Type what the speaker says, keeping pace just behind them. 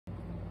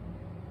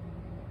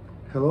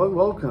Hello and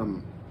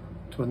welcome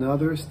to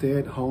another Stay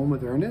at Home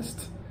with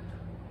Ernest.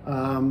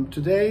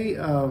 Today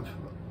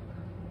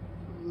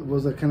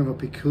was a kind of a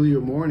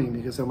peculiar morning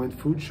because I went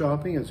food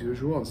shopping as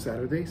usual on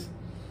Saturdays,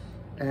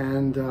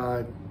 and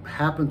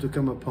happened to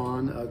come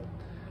upon a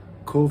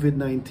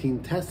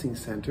COVID-19 testing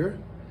center.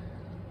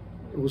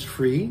 It was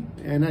free,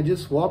 and I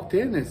just walked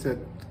in and said,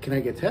 "Can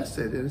I get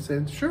tested?" And I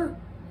said, "Sure." And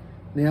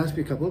they asked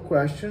me a couple of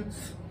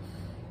questions.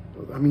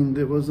 I mean,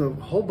 there was a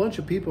whole bunch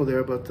of people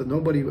there, but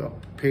nobody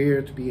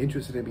appeared to be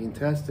interested in being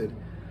tested.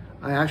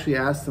 I actually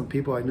asked some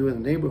people I knew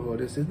in the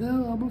neighborhood. I said,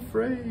 "No, I'm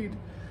afraid."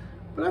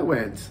 But I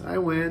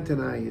went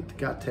and I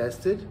got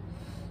tested.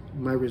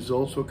 My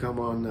results will come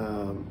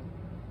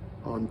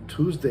on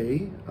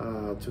Tuesday.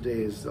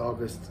 Today is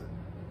August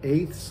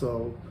 8th,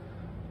 so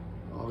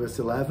August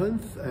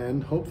 11th,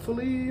 and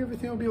hopefully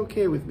everything will be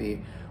okay with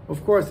me.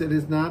 Of course, it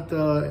is not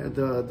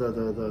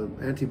the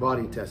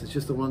antibody test. It's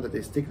just the one that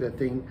they stick that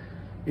thing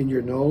in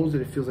your nose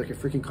and it feels like a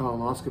freaking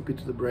colonoscopy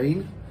to the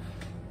brain.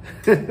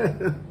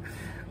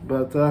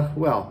 But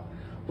well,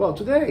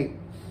 today,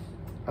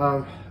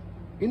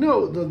 you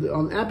know,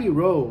 on Abbey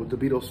Road, the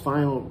Beatles'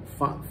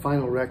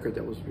 final record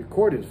that was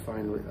recorded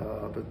finally,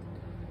 but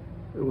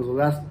it was the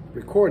last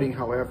recording.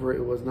 However,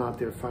 it was not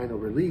their final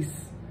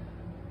release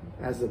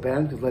as a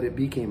band because Let It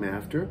Be came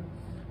after.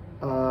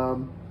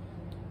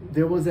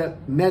 There was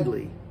that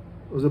medley.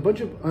 It was a bunch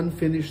of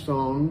unfinished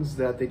songs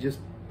that they just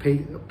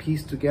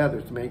pieced together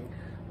to make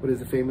what is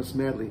the famous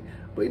medley.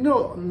 But you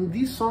know,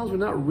 these songs were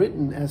not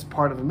written as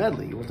part of a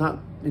medley. It was not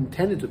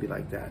intended to be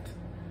like that.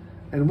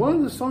 And one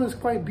of the songs is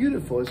quite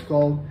beautiful. It's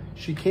called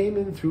 "She Came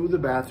In Through the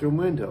Bathroom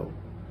Window,"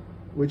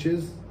 which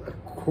is,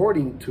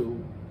 according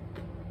to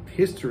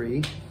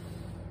history,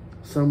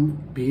 some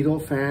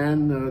Beatle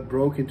fan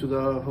broke into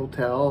the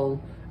hotel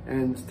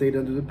and stayed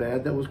under the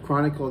bed. That was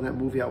chronicled in that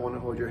movie, "I Want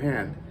to Hold Your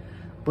Hand."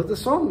 But the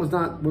song was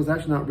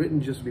actually not written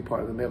just to be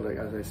part of the medley,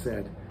 as I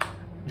said.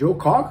 Joe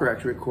Cocker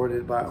actually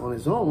recorded it on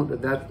his own,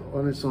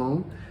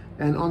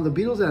 and on the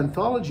Beatles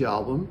anthology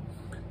album,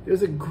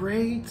 there's a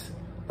great,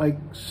 like,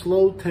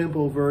 slow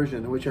tempo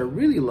version, which I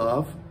really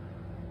love,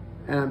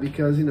 and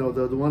because, you know,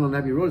 the one on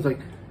Abbey Road is like,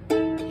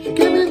 "She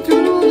came in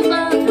through the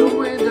bathroom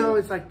window."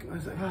 It's like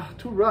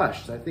too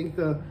rushed. I think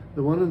the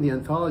one in the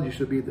anthology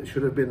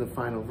should have been the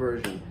final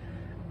version,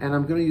 and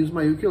I'm going to use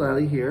my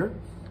ukulele here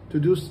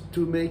to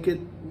make it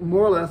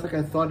more or less like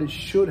I thought it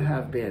should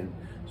have been.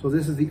 So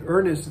this is the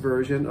Ernest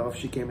version of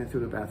 "She Came In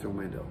Through the Bathroom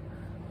Window."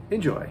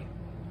 Enjoy.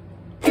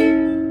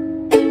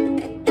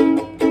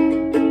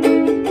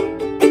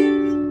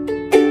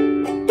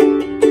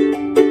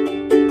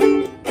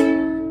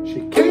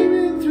 She came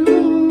in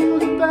through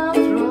the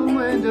bathroom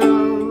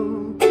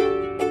window,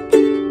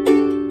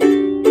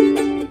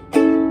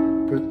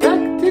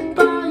 protected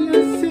by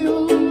a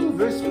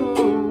silver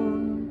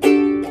spoon,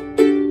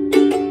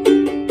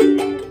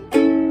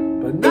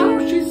 but now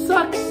she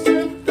sucks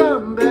her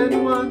thumb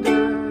and wonders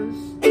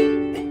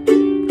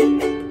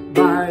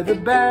the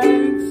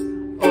banks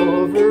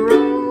of her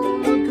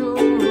own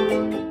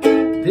lagoon.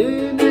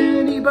 Did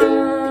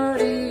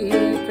anybody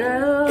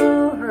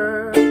tell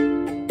her?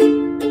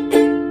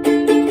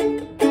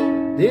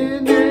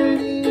 Did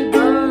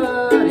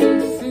anybody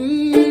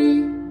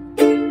see?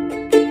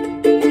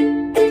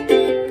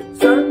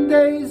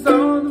 Sunday's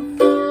on the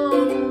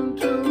phone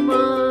to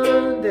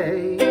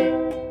Monday,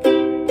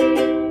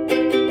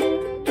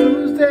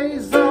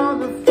 Tuesday's on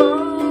the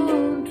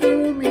phone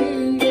to me.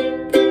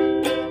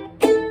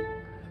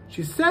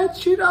 She said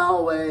she'd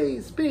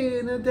always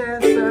been a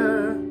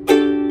dancer.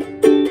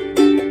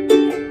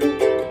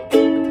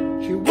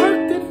 She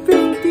worked at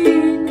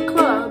 15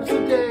 clubs a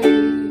day.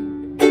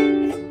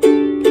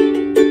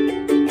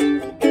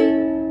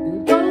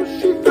 And though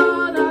she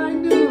thought I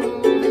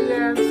knew the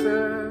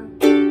answer,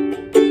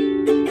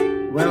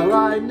 well,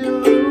 I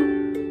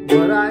knew,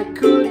 but I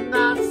could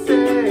not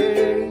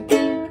say.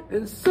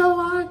 And so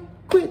I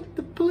quit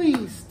the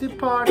police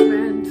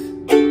department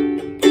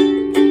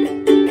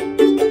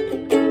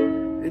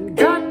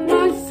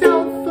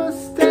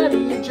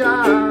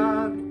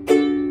job.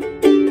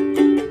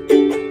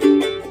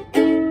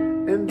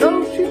 And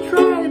though she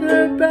tried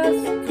her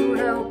best to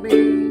help me,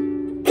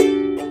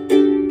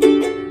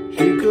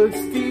 she could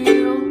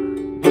steal,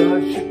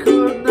 but she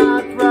could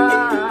not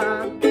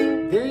rob.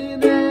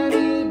 Did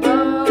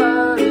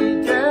anybody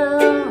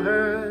tell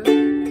her?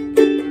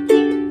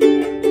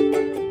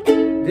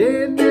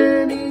 Did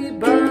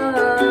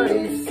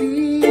anybody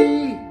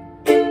see?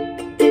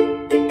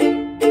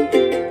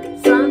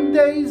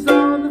 Sunday's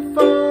on the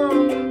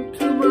phone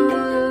to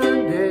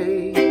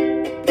Monday,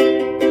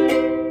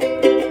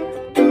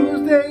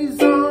 Tuesday's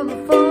on the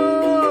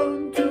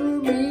phone to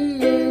me.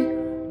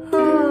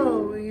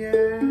 Oh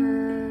yeah.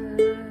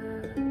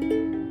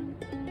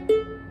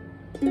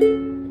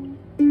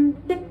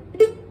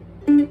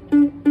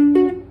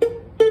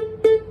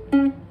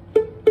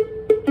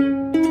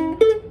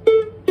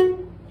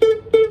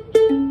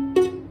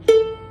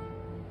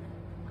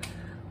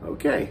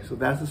 Okay, so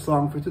that's the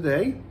song for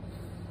today.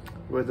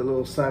 We're at the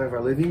little side of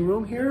our living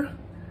room here,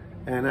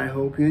 and I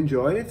hope you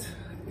enjoy it.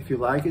 If you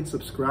like it,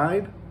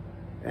 subscribe,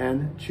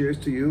 and cheers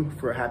to you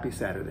for a happy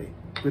Saturday.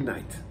 Good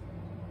night.